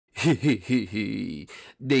They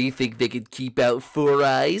think they can keep out Four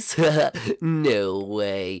Eyes? No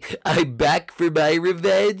way. I'm back for my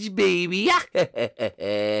revenge, baby.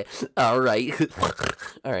 Alright.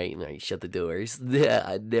 Alright, shut the doors.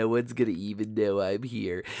 No one's gonna even know I'm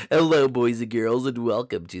here. Hello, boys and girls, and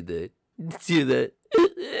welcome to the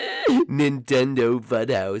Nintendo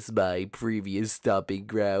Funhouse, my previous stomping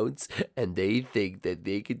grounds, and they think that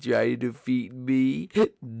they can try to defeat me?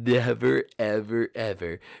 Never, ever,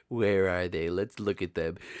 ever. Where are they? Let's look at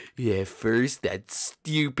them. Yeah, first, that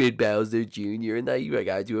stupid Bowser Jr., and I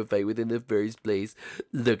got into a fight with in the first place.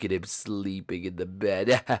 Look at him sleeping in the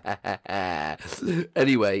bed.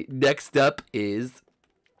 Anyway, next up is...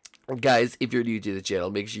 Guys, if you're new to the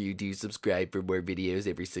channel, make sure you do subscribe for more videos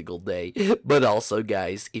every single day. But also,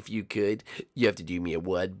 guys, if you could, you have to do me a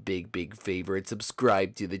one big favor and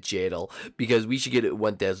subscribe to the channel, because we should get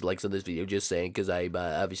 1,000 likes on this video, just saying, because I'm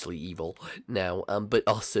obviously evil now. But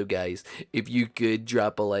also, guys, if you could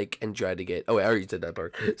drop a like and try to get... Oh, I already said that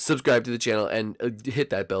part. Subscribe to the channel and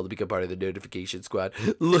hit that bell to become part of the notification squad.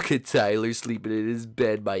 Look at Tyler sleeping in his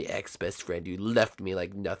bed, my ex-best friend who left me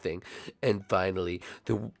like nothing. And finally,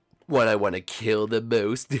 the one I want to kill the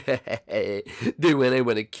most. The one I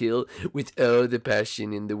want to kill with all the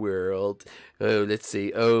passion in the world. Oh, let's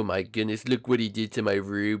see. Oh my goodness, look what he did to my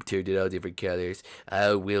room. Turned it all different colors.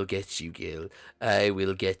 I will get you, Gil. I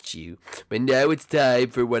will get you. But now it's time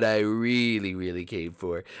for what I really came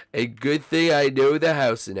for. A good thing I know the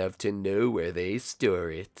house enough to know where they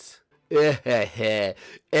store it.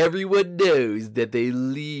 Everyone knows that they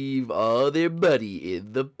leave all their money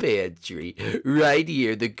in the pantry. Right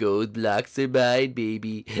here, the gold blocks are mine,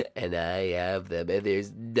 baby. And I have them, and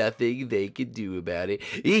there's nothing they can do about it.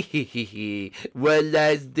 One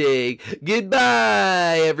last thing.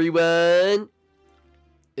 Goodbye, everyone.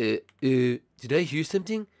 Did I hear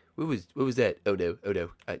something? What was that? Oh no.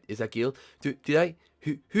 Is that Gil? Did I?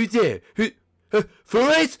 Who's there?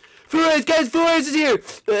 Freddys! Guys, Freddys is here!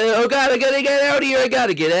 Oh god, I gotta get out of here, I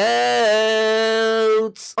gotta get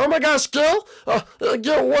out! Oh my gosh, Gil?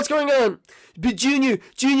 Gil, what's going on? But Junior,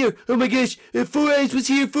 oh my gosh, Freddys was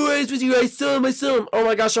here, I saw him, oh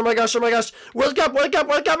my gosh. Wake up,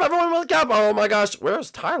 everyone, wake up! Oh my gosh,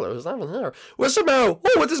 where's Tyler? He's not even here. Where's Samo?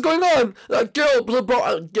 Oh, what is going on?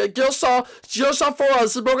 Gil saw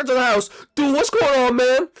Freddys broke into the house. Dude, what's going on,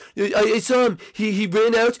 man? I saw him, he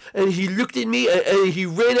ran out, and he looked at me, and he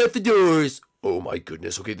ran out the doors. Oh my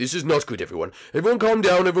goodness, okay, this is not good, everyone. Everyone calm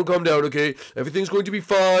down, okay? Everything's going to be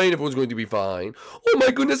fine, everyone's going to be fine. Oh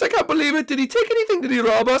my goodness, I can't believe it. Did he take anything? Did he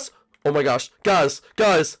rob us? Oh my gosh, guys.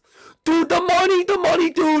 Dude, the money,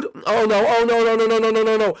 dude. Oh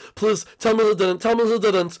no. Please, tell me who didn't.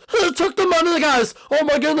 Who took the money, guys? Oh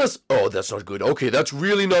my goodness. Oh, that's not good. Okay, that's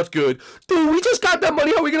really not good. Dude, we just got that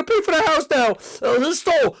money. How are we gonna pay for the house now? This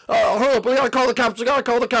stole. Hold up, we gotta call the cops.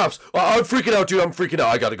 I'm freaking out, dude.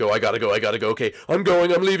 I gotta go. Okay, I'm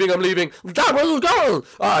leaving. Dad, where are you going?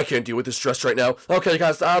 I can't deal with this stress right now. Okay,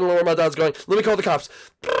 guys, I don't know where my dad's going. Let me call the cops.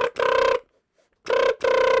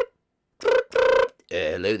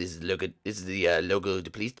 Hello, this is the logo of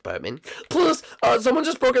the police department. Please, someone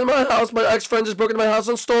just broke into my house. My ex-friend just broke into my house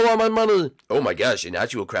and stole all my money. Oh my gosh, an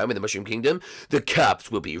actual crime in the Mushroom Kingdom? The cops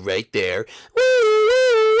will be right there.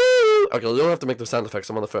 Okay, you don't have to make the sound effects.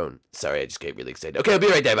 I'm on the phone. Sorry, I just get really excited. Okay, I'll be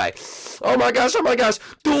right there. Bye. Oh my gosh.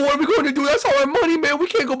 Dude, what are we going to do? That's all our money, man. We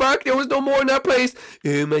can't go back. There was no more in that place.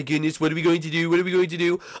 Oh my goodness. What are we going to do?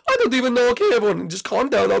 I don't even know. Okay, everyone, just calm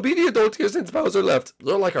down. I'll be the adult here since Bowser left.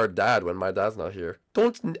 They're like our dad when my dad's not here.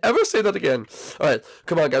 Don't ever say that again. Alright,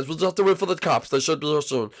 come on, guys. We'll just have to wait for the cops. They should be here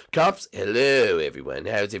soon. Cops, hello, everyone.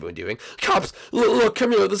 How's everyone doing? Cops, look,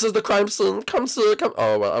 come here. This is the crime scene. Come, sir, come.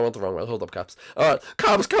 Oh, well, I went the wrong way. Hold up, cops. Alright,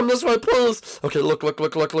 cops, come this way, please. Okay, look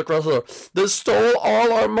right here. They stole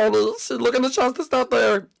all our money. Look in the chest. It's not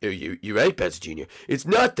there. Oh, you're right, Bowser Jr. It's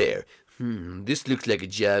not there. This looks like a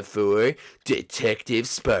job for Detective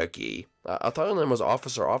Sparky. I thought her name was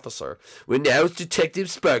Officer. Well, now it's Detective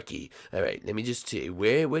Sparky. Alright, let me just see.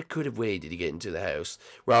 What kind of way did he get into the house?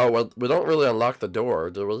 Well, we don't really unlock the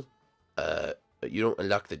door, do we? You don't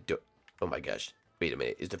unlock the door. Oh my gosh. Wait a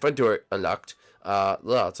minute. Is the front door unlocked? Yeah,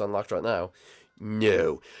 it's unlocked right now.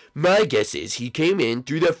 No. My guess is he came in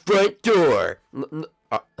through the front door.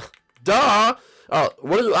 Duh! Oh,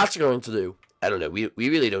 what are you actually going to do? I don't know. We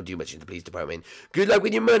really don't do much in the police department. Good luck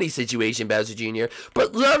with your money situation, Bowser Jr.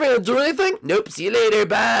 But you're not going to do anything? Nope. See you later.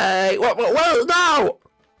 Bye. What? No!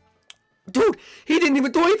 Dude, he didn't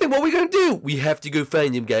even do anything. What are we going to do? We have to go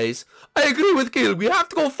find him, guys. I agree with Gil. We have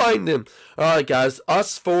to go find him. Alright, guys.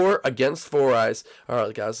 Us four against Four Eyes.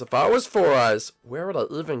 Alright, guys. If I was Four Eyes, where would I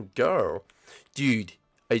even go? Dude,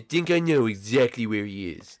 I think I know exactly where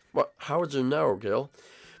he is. What? How would you know, Gil?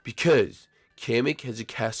 Because Kamek has a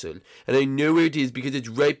castle, and I know where it is because it's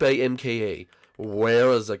right by MKA. Where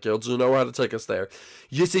is it, Gil? Do you know how to take us there?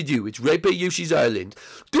 Yes, I do. It's right by Yoshi's Island.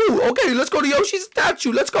 Dude, okay, let's go to Yoshi's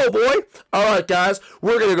statue. Let's go, boy. Alright, guys,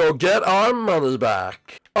 we're gonna go get our money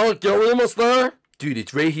back. Alright, Gil, we almost there? Dude,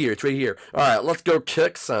 it's right here. It's right here. Alright, let's go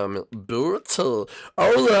kick some booty.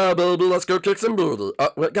 Oh yeah, baby, let's go kick some booty.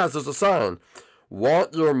 Wait, guys, there's a sign.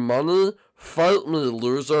 Want your money? Fight me,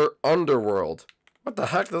 loser. Underworld. What the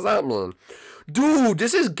heck does that mean? Dude,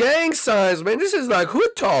 this is gang signs, man. This is like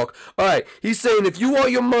hood talk. Alright, he's saying if you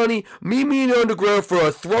want your money, meet me in the underground for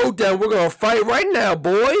a throwdown. We're gonna fight right now,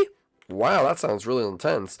 boy. Wow, that sounds really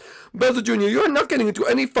intense. Bowser Jr., you're not getting into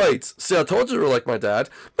any fights. See, I told you you were like my dad.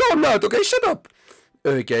 No, I'm not, okay? Shut up.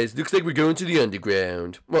 Alright, guys, looks like we're going to the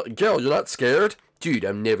underground. What, Gil, you're not scared? Dude,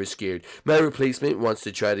 I'm never scared. My replacement wants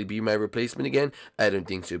to try to be my replacement again. I don't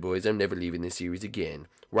think so, boys. I'm never leaving this series again.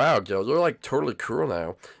 Wow, Gil, you're like totally cool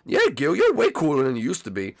now. Yeah, Gil, you're way cooler than you used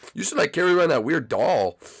to be. You used to like carry around that weird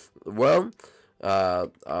doll. Well, yeah,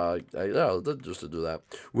 just to do that.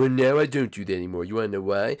 Well, now I don't do that anymore. You want to know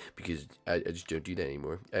why? Because I just don't do that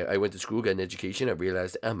anymore. I went to school, got an education. I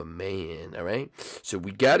realized I'm a man, all right? So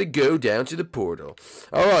we got to go down to the portal.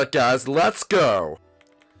 All right, guys, let's go.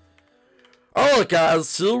 Alright,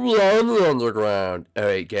 guys, here we are in the underground.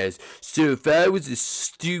 Alright, guys, so if I was a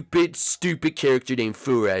stupid character named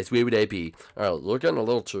Four Eyes, where would I be? Alright, you're getting a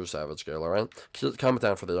little too savage, girl, alright? Comment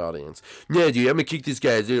down for the audience. No, dude, I'm gonna kick this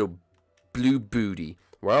guy's little blue booty.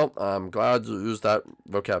 Well, I'm glad you used that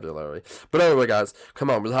vocabulary. But anyway, guys, come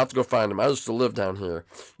on, we'll have to go find him. I used to live down here.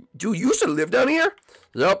 Dude, you used to live down here?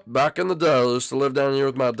 Yep, back in the day, I used to live down here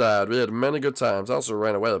with my dad. We had many good times. I also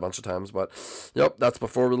ran away a bunch of times, but yep, that's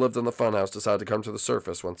before we lived in the funhouse. Decided to come to the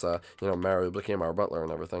surface once, Mario became our butler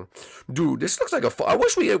and everything. Dude, this looks like I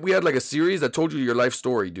wish we had like a series that told you your life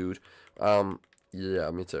story, dude.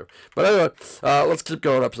 Yeah, me too. But anyway, let's keep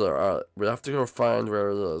going up there. We have to go find where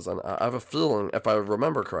it is. And I have a feeling, if I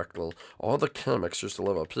remember correctly, all the gimmicks used to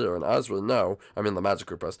live up here. And as we know, I mean the Magic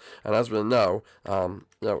Koopas. And as we know,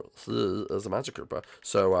 he is a Magic Koopa.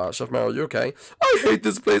 So, Chef Mario, you okay? I hate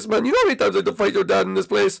this place, man. You know how many times I had to fight your dad in this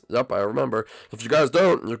place? Yep, I remember. If you guys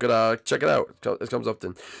don't, you could check it out. It comes up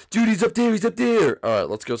then. Dude, he's up there. He's up there. Alright,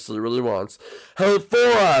 let's go see what he wants. Hey,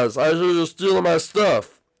 Four Eyes, I hear you're stealing my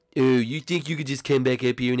stuff. Oh, you think you could just come back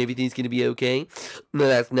up here and everything's gonna be okay? No,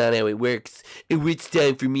 that's not how it works. It's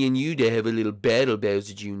time for me and you to have a little battle,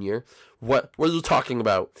 Bowser Jr. What are you talking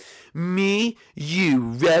about? Me, you,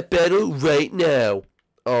 rap battle right now.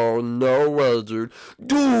 Oh, no way, dude.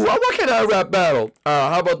 Dude, what kind of rap battle?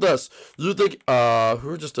 How about this? You think,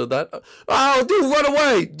 who just did that? Oh, dude, run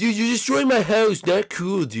away! Dude, you destroyed my house. Not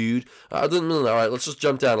cool, dude. I didn't mean that. Alright, let's just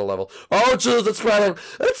jump down a level. Oh, jeez, it's spreading!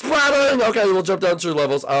 It's spreading! Okay, we'll jump down 2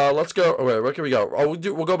 levels. Let's go. Oh, wait, where can we go? Oh,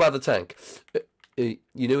 we'll go by the tank. You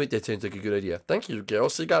know what? That sounds like a good idea. Thank you,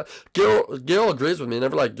 Gil. See, Gil agrees with me,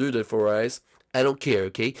 never like you did, Four Eyes. I don't care,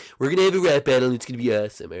 okay? We're gonna have a rap battle and it's gonna be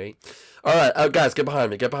awesome, alright? Alright, guys, get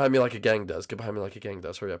behind me. Get behind me like a gang does. Get behind me like a gang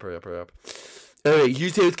does. Hurry up, hurry up, hurry up. Alright,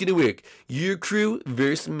 here's how it's gonna work. Your crew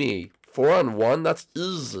versus me. 4 on 1? That's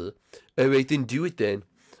easy. Alright, then do it then.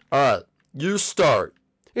 Alright, you start.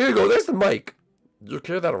 Here you go, there's the mic. You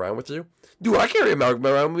carry that around with you? Dude, I carry a mic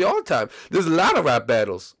around with me all the time. There's a lot of rap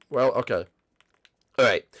battles. Well, okay.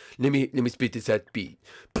 Alright, let me spit this out beat.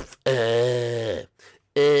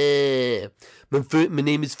 My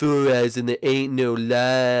name is Four Eyes and there ain't no lie.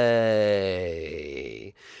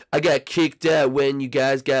 I got kicked out when you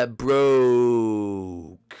guys got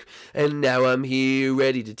broke. And now I'm here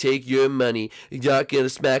ready to take your money. Not gonna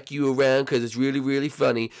smack you around cause it's really, really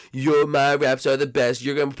funny. My raps are the best.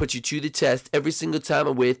 You're gonna put you to the test every single time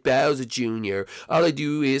I'm with Bowser Jr. All I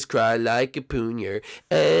do is cry like a poonier.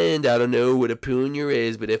 And I don't know what a poonier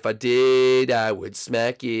is, but if I did, I would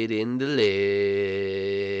smack it in the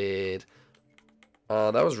lid.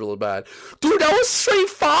 That was really bad. Dude, that was straight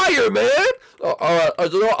fire, man! Alright,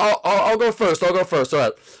 I'll go first.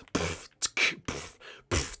 Alright.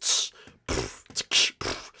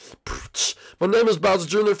 My name is Bowser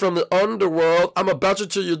Jr. from the underworld. I'm about to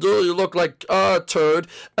tell you, do you look like a turd.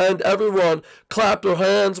 And everyone, clap your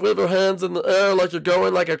hands, wave your hands in the air like you're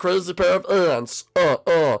going like a crazy pair of ants.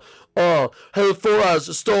 Oh, hey, Freddys,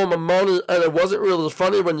 you stole my money, and it wasn't really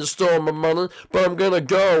funny when you stole my money, but I'm gonna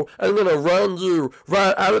go, and I'm gonna run you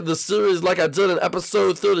right out of the series like I did in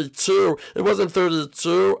episode 32. It wasn't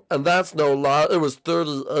 32, and that's no lie, it was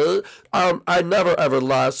 38. I never ever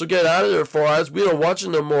lie, so get out of here, Freddys. We don't want you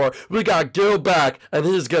no more. We got Gil back, and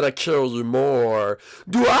he's gonna kill you more.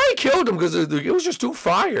 Dude, I killed him because it was just too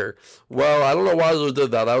fire. Well, I don't know why they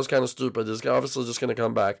did that. That was kind of stupid. This guy obviously just gonna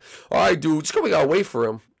come back. Alright, dude, just gotta wait for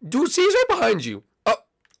him. Dude, see, he's right behind you.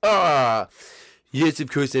 Yes,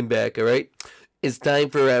 of course I'm back, alright? It's time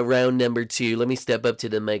for round number 2. Let me step up to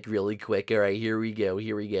the mic really quick. Alright, here we go,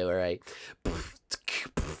 alright.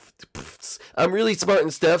 I'm really smart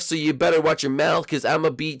and stuff, so you better watch your mouth, because I'ma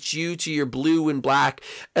beat you to your blue and black.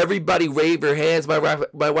 Everybody wave your hands, my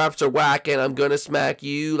raps are whack, and I'm gonna smack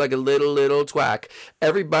you like a little twack.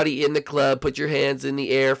 Everybody in the club, put your hands in the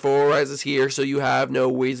air. Freddys is here, so you have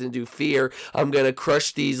no reason to fear. I'm gonna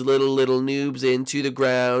crush these little noobs into the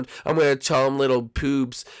ground. I'm gonna tell them little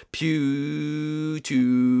poobs, pewtubers,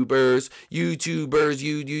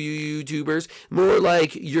 YouTubers, more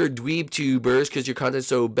like you're dweeb tubers, because your content's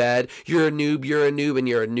so bad. You're a noob, and you're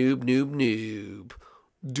a noob.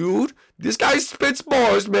 Dude, this guy spits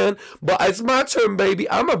bars, man. But it's my turn, baby.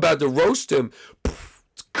 I'm about to roast him.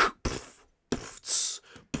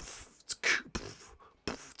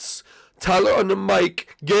 Tyler on the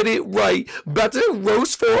mic, get it right. About to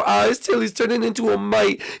roast Freddys till he's turning into a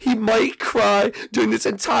mite. He might cry during this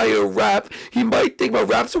entire rap. He might think my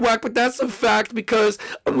raps are whack, but that's a fact because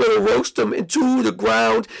I'm gonna roast him into the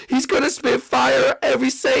ground. He's gonna spit fire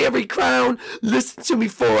every crown. Listen to me,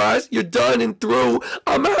 Freddys, you're done and through.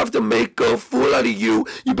 I'm gonna have to make a fool out of you.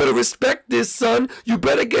 You better respect this, son. You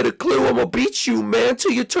better get a clue. I'm gonna beat you, man,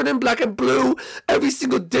 till you're turning black and blue. Every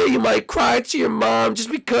single day you might cry to your mom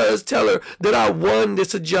just because. Tell her that I won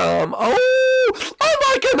this jam. Oh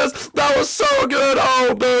my goodness, that was so good.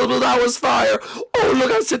 Oh, baby, that was fire. Oh,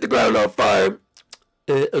 look, I set the ground on fire.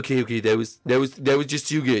 Okay, that was just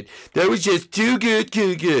too good. That was just too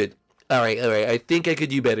good. All right. I think I could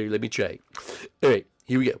do better. Let me try. All right,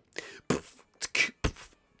 here we go.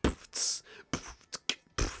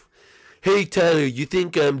 Hey Tyler, you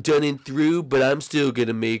think I'm done and through, but I'm still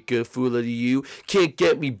gonna make a fool out of you. Can't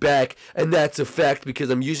get me back, and that's a fact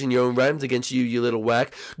because I'm using your own rhymes against you, you little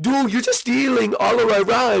whack. Dude, you're just stealing all of my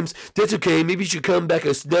rhymes. That's okay, maybe you should come back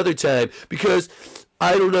another time because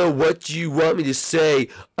I don't know what you want me to say.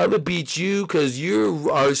 I'm gonna beat you because you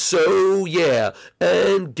are so, yeah.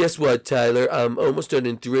 And guess what, Tyler? I'm almost done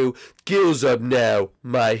and through. Gil's up now,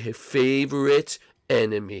 my favorite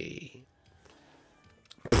enemy.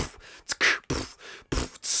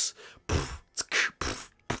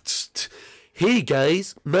 Hey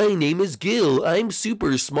guys, my name is Gil. I'm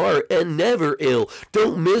super smart and never ill.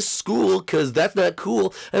 Don't miss school cause that's not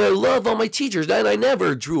cool. And I love all my teachers and I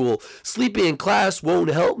never drool. Sleeping in class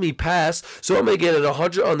won't help me pass. So I'm gonna get a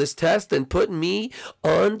 100 on this test and put me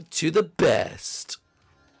on to the best.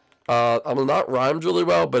 I'm not rhymed really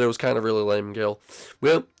well, but it was kind of really lame, Gil.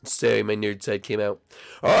 Well, say my nerd side came out.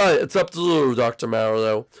 Alright, it's up to you, Dr.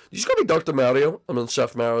 Mario. You just call me Dr. Mario. I mean,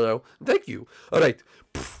 Chef Mario. Thank you. Alright.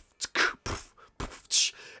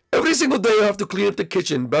 Every single day I have to clean up the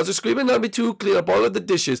kitchen. Bowser's screaming at me to clean up all of the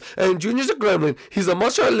dishes. And Junior's a gremlin. He's a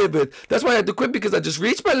monster I live with. That's why I had to quit because I just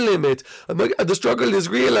reached my limit. The struggle is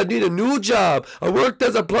real. I need a new job. I worked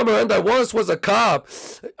as a plumber and I once was a cop.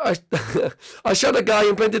 I shot a guy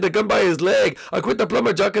and planted a gun by his leg. I quit the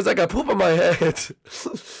plumber job because I got poop on my head.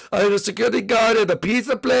 I had a security guard at a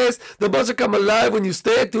pizza place. The monster come alive when you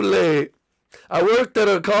stay too late. I worked at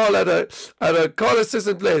a call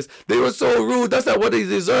assistant place. They were so rude. That's not what they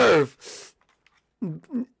deserve.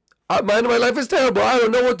 My life is terrible. I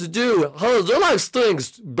don't know what to do. Oh, your life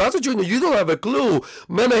stinks. Bowser Jr., you don't have a clue.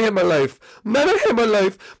 Man, I hate my life. I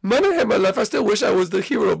still wish I was the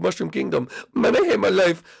hero of Mushroom Kingdom. Man, I hate my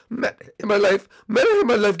life.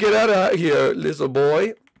 Get out of here, little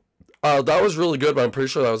boy. That was really good, but I'm pretty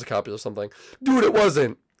sure that was a copy of something. Dude, it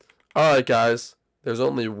wasn't. Alright, guys. There's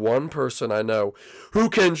only one person I know who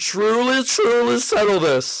can truly settle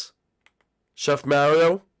this. Chef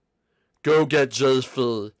Mario, go get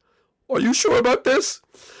JP. Are you sure about this?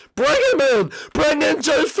 Bring him in! Bring in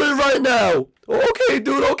JP right now! Okay,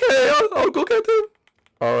 dude, okay, I'll go get him.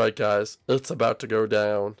 Alright, guys, it's about to go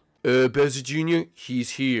down. Bowser Jr.,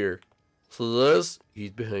 he's here. So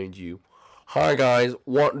he's behind you. Hi, guys,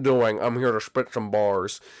 what doing? I'm here to spit some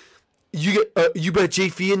bars. You bet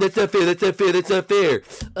JP, and that's not fair.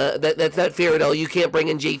 That's not fair at all. You can't bring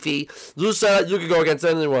in JP. Lusa, you can go against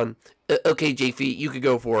anyone. Okay, JP, you can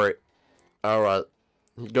go for it. Alright.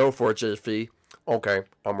 Go for it, JP. Okay,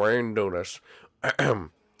 I'm ready to do this.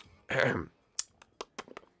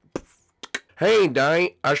 Hey,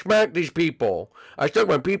 Di, I smacked these people. I stuck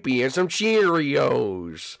my pee-pee in some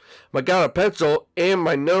Cheerios. I got a pencil in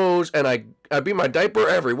my nose, and I beat my diaper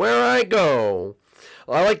everywhere I go.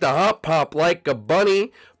 I like to hop pop like a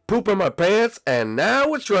bunny, poop in my pants, and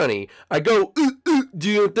now it's runny. I go, ooh, ooh, do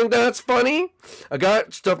you think that's funny? I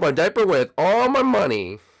got stuffed my diaper with all my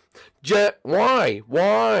money. Why?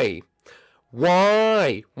 Why? Why?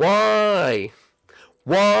 Why?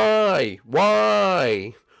 Why?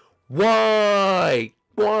 Why? Why?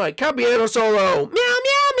 Why? Capiano solo. Meow,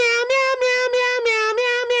 meow, meow, meow, meow, meow, meow,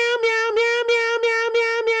 meow, meow, meow, meow, meow,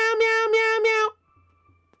 meow, meow, meow, meow, meow.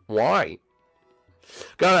 Why?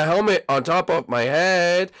 Got a helmet on top of my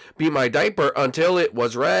head. Beat my diaper until it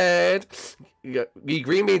was red. Eat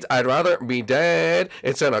green beans, I'd rather be dead.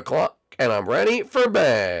 It's 10 o'clock and I'm ready for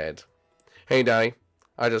bed. Hey, Di,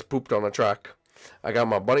 I just pooped on the track. I got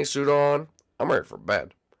my bunny suit on. I'm ready for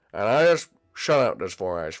bed. And I just shut out this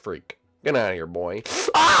 4-eyes freak. Get out of here, boy.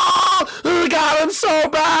 Oh, God, I'm so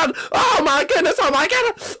bad. Oh, my goodness. Oh, my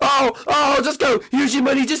goodness. Oh, just go. Use your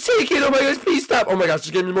money. Just take it. Oh, my gosh, please stop. Oh, my gosh,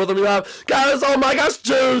 just give me more than you have. Guys, oh, my gosh.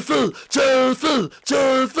 Joyful.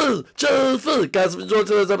 Guys, if you enjoyed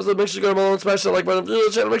today's episode, make sure you go to my own special like button. If you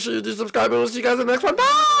the channel, make sure you do subscribe. And we'll see you guys in the next one.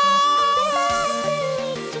 Bye.